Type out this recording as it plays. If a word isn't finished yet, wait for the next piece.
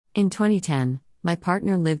In 2010, my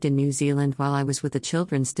partner lived in New Zealand while I was with the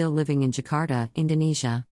children still living in Jakarta,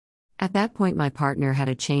 Indonesia. At that point, my partner had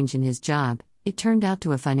a change in his job. It turned out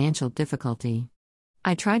to a financial difficulty.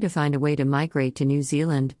 I tried to find a way to migrate to New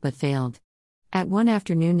Zealand, but failed. At one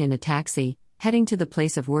afternoon in a taxi, heading to the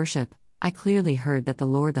place of worship, I clearly heard that the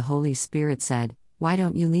Lord, the Holy Spirit, said, "Why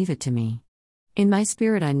don't you leave it to me?" In my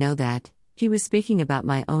spirit, I know that He was speaking about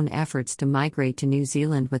my own efforts to migrate to New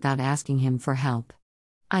Zealand without asking Him for help.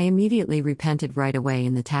 I immediately repented right away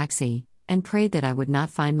in the taxi, and prayed that I would not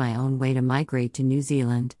find my own way to migrate to New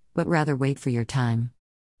Zealand, but rather wait for your time.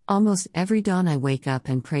 Almost every dawn I wake up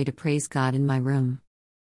and pray to praise God in my room.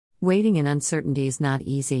 Waiting in uncertainty is not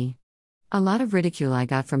easy. A lot of ridicule I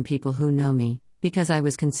got from people who know me, because I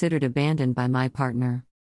was considered abandoned by my partner.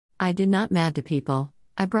 I did not mad to people,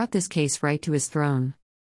 I brought this case right to His throne.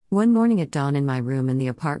 One morning at dawn in my room in the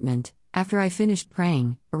apartment, after I finished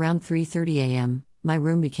praying, around 3:30 a.m., my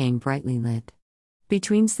room became brightly lit.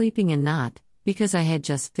 Between sleeping and not, because I had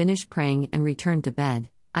just finished praying and returned to bed,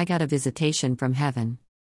 I got a visitation from heaven.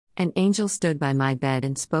 An angel stood by my bed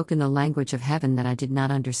and spoke in the language of heaven that I did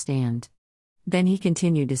not understand. Then he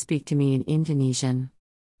continued to speak to me in Indonesian.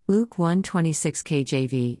 Luke 1:26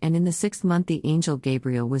 KJV. And in the 6th month the angel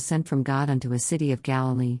Gabriel was sent from God unto a city of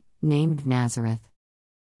Galilee, named Nazareth.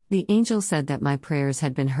 The angel said that my prayers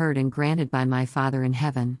had been heard and granted by my Father in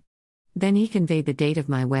heaven. Then he conveyed the date of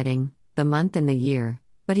my wedding, the month and the year,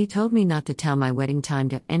 but he told me not to tell my wedding time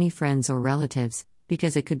to any friends or relatives,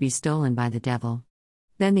 because it could be stolen by the devil.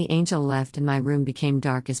 Then the angel left and my room became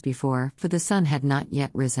dark as before, for the sun had not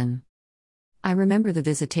yet risen. I remember the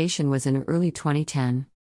visitation was in early 2010.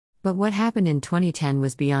 But what happened in 2010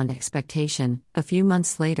 was beyond expectation. A few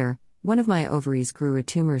months later, one of my ovaries grew a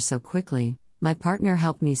tumor so quickly, my partner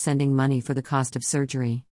helped me sending money for the cost of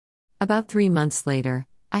surgery. About 3 months later,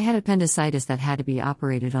 I had appendicitis that had to be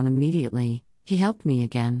operated on immediately. He helped me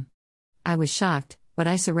again. I was shocked, but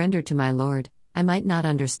I surrendered to my Lord. I might not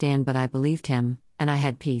understand, but I believed Him, and I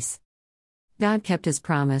had peace. God kept His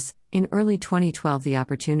promise. In early 2012, the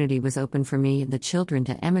opportunity was open for me and the children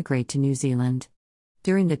to emigrate to New Zealand.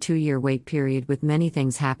 During the 2-year wait period with many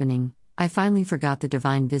things happening, I finally forgot the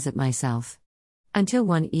divine visit myself. Until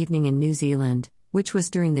one evening in New Zealand, which was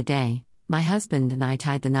during the day, my husband and I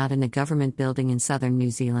tied the knot in a government building in southern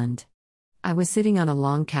New Zealand. I was sitting on a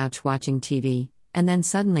long couch watching TV, and then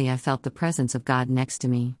suddenly I felt the presence of God next to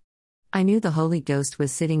me. I knew the Holy Ghost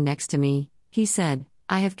was sitting next to me. He said,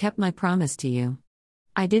 "I have kept my promise to you."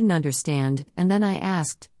 I didn't understand, and then I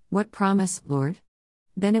asked, "What promise, Lord?"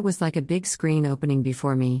 Then it was like a big screen opening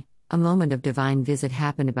before me. A moment of divine visit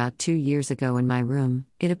happened about 2 years ago in my room.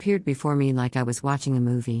 It appeared before me like I was watching a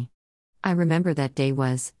movie. I remember that day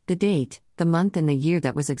was, the date, the month and the year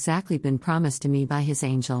that was exactly been promised to me by His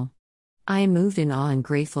angel. I am moved in awe and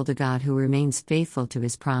grateful to God who remains faithful to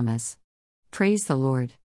His promise. Praise the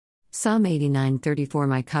Lord. Psalm 89:34.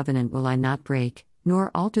 My covenant will I not break,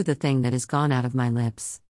 nor alter the thing that is gone out of my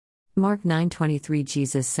lips. Mark 9:23.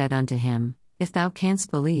 Jesus said unto him, If thou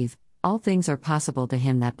canst believe, all things are possible to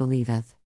him that believeth.